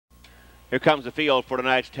Here comes the field for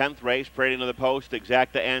tonight's 10th race, parading to the post,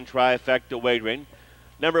 exacta and trifecta wagering.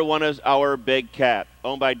 Number 1 is Our Big Cat,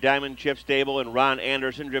 owned by Diamond Chip Stable and Ron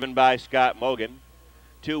Anderson, driven by Scott Mogan.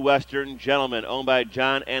 2 Western Gentlemen, owned by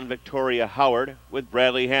John and Victoria Howard, with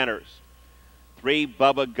Bradley Hanners. 3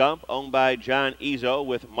 Bubba Gump, owned by John Izzo,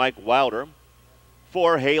 with Mike Wilder.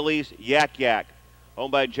 4 HAYLEAS YAK,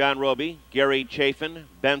 owned by John Roby, Gary Chafin,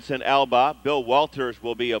 Benson Alba. Bill Walters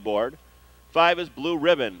will be aboard. 5 is Blue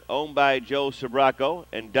Ribbon, owned by Joe Sobraco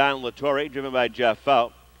and Don Latore, driven by Jeff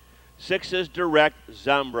Fout. 6 is Direct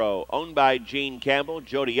Zambro, owned by Gene Campbell.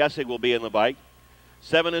 Jody Essig will be in the bike.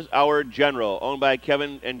 7 is Our General, owned by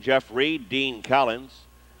Kevin and Jeff Reed, Dean Collins.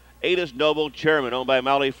 8 is Noble Chairman, owned by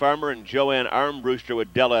Molly Farmer and Joanne Armbruster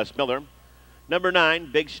with Del S. Miller. Number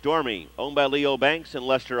 9, Big Stormy, owned by Leo Banks and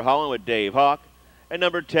Lester Holland with Dave Hawk. And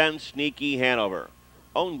number 10, Sneaky Hanover,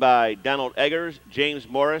 owned by Donald Eggers, James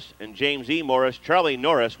Morris, and James E. Morris. Charlie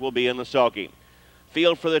Norris will be in the sulky.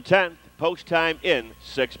 Field for the 10th, post time in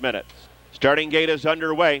 6 minutes. Starting gate is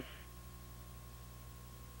underway.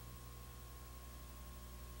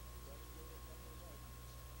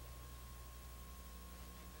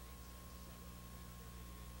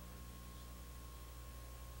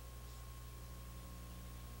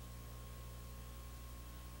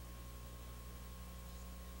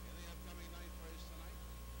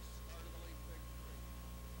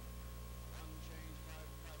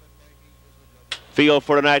 Field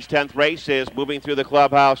for tonight's 10th race is moving through the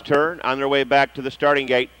clubhouse turn on their way back to the starting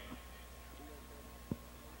gate.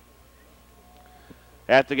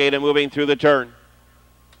 At the gate and moving through the turn.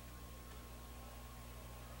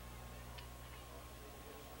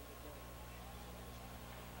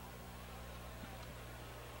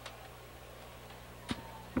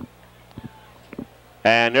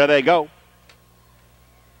 And there they go.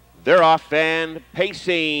 They're off and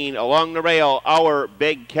pacing along the rail. Our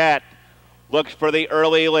Big Cat looks for the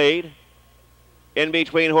early lead. In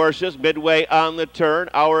between horses, midway on the turn,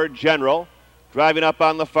 Our General driving up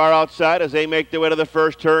on the far outside as they make their way to the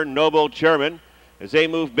first turn. Noble Chairman as they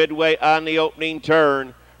move midway on the opening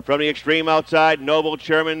turn. From the extreme outside, Noble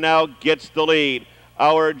Chairman now gets the lead.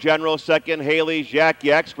 Our General second, HAYLEAS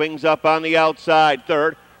YAK swings up on the outside.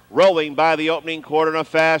 Third, rolling by the opening quarter in a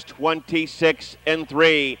fast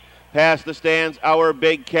 26-3. Past the stands, Our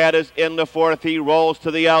Big Cat is in the fourth. He rolls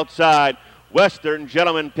to the outside. Western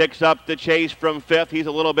Gentleman picks up the chase from fifth. He's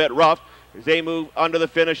a little bit rough as they move under the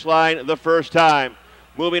finish line the first time.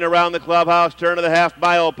 Moving around the clubhouse turn of the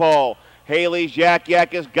half-mile pole. HAYLEAS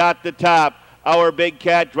YAK has got the top. Our Big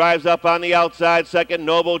Cat drives up on the outside second.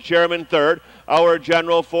 Noble Chairman third. Our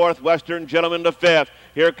General fourth. Western Gentleman to fifth.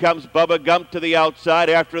 Here comes Bubba Gump to the outside.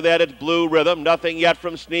 After that, it's Blue Rhythm. Nothing yet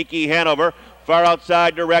from Sneaky Hanover. Far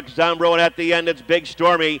outside, Direct Zambro, and at the end, it's Big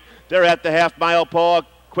Stormy. They're at the half-mile pole.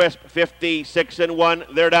 Quisp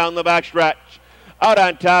 56-1. They're down the backstretch. Out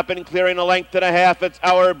on top and clearing a length and a half, it's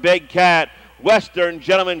Our Big Cat. Western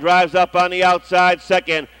Gentleman drives up on the outside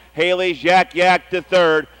second. HAYLEAS YAK to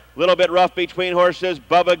third. Little bit rough between horses.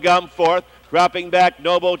 Bubba Gum fourth. Dropping back,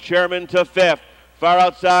 Noble Chairman to fifth. Far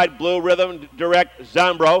outside, Blue Rhythm, Direct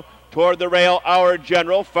Zambro. Toward the rail, Our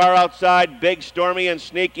General. Far outside, Big Stormy and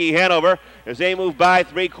Sneaky Hanover as they move by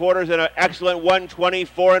 3/4 in an excellent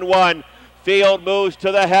 124-1. Field moves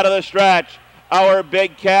to the head of the stretch. Our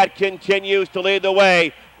Big Cat continues to lead the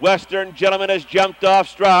way. Western Gentleman has jumped off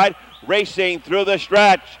stride, racing through the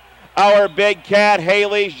stretch. Our Big Cat,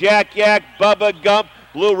 HAYLEAS YAK, Bubba Gump,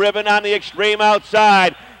 Blue Ribbon on the extreme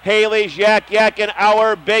outside. HAYLEAS YAK and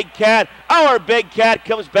Our Big Cat. Our Big Cat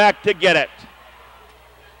comes back to get it.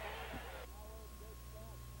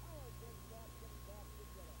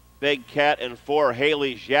 Big Cat and 4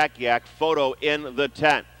 HAYLEAS YAK photo in the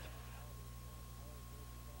 10th.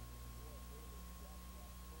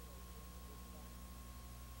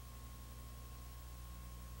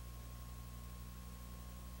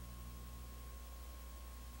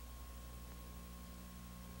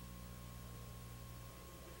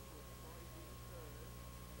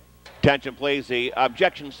 Attention please, the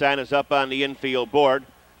objection sign is up on the infield board.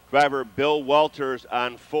 Driver Bill Walters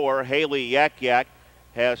on 4, HAYLEAS YAK,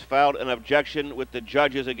 has filed an objection with the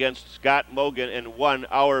judges against Scott Mogan and 1,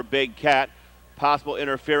 Our Big Cat, possible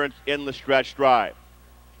interference in the stretch drive.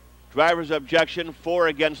 Driver's objection, 4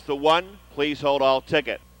 against the 1. Please hold all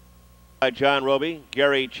ticket. By John Roby,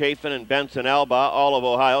 Gary Chafin, and Benson Alba, all of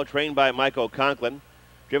Ohio, trained by Michael Conklin.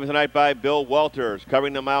 Driven tonight by Bill Walters,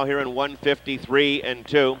 covering the mile here in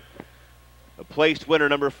 153-2. A placed winner,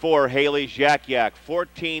 number 4, HAYLEAS YAK.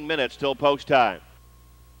 14 minutes till post time.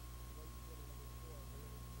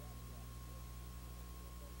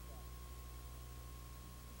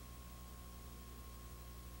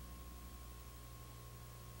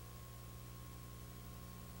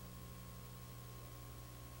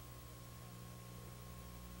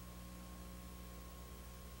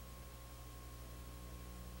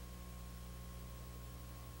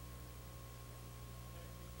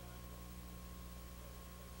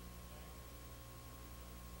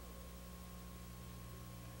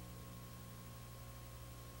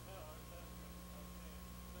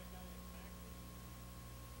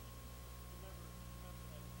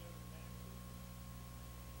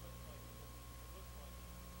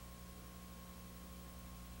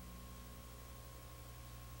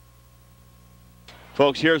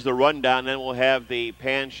 Folks, here's the rundown. Then we'll have the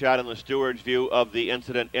pan shot and the steward's view of the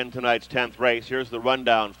incident in tonight's 10th race. Here's the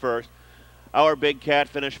rundown first. Our Big Cat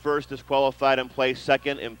finished first, disqualified, and placed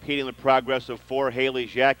second, impeding the progress of 4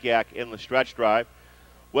 HAYLEAS YAK in the stretch drive.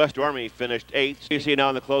 West Army finished 8th. You see now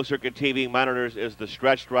on the closed circuit TV monitors is the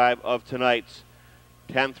stretch drive of tonight's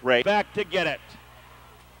 10th race. Back to get it.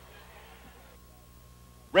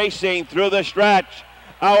 Racing through the stretch.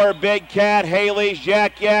 Our Big Cat, HAYLEAS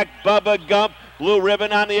YAK, Bubba Gump, blue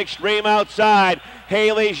ribbon on the extreme outside.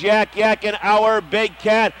 HAYLEAS YAK and Our Big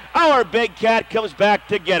Cat. Our Big Cat comes back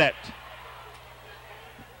to get it.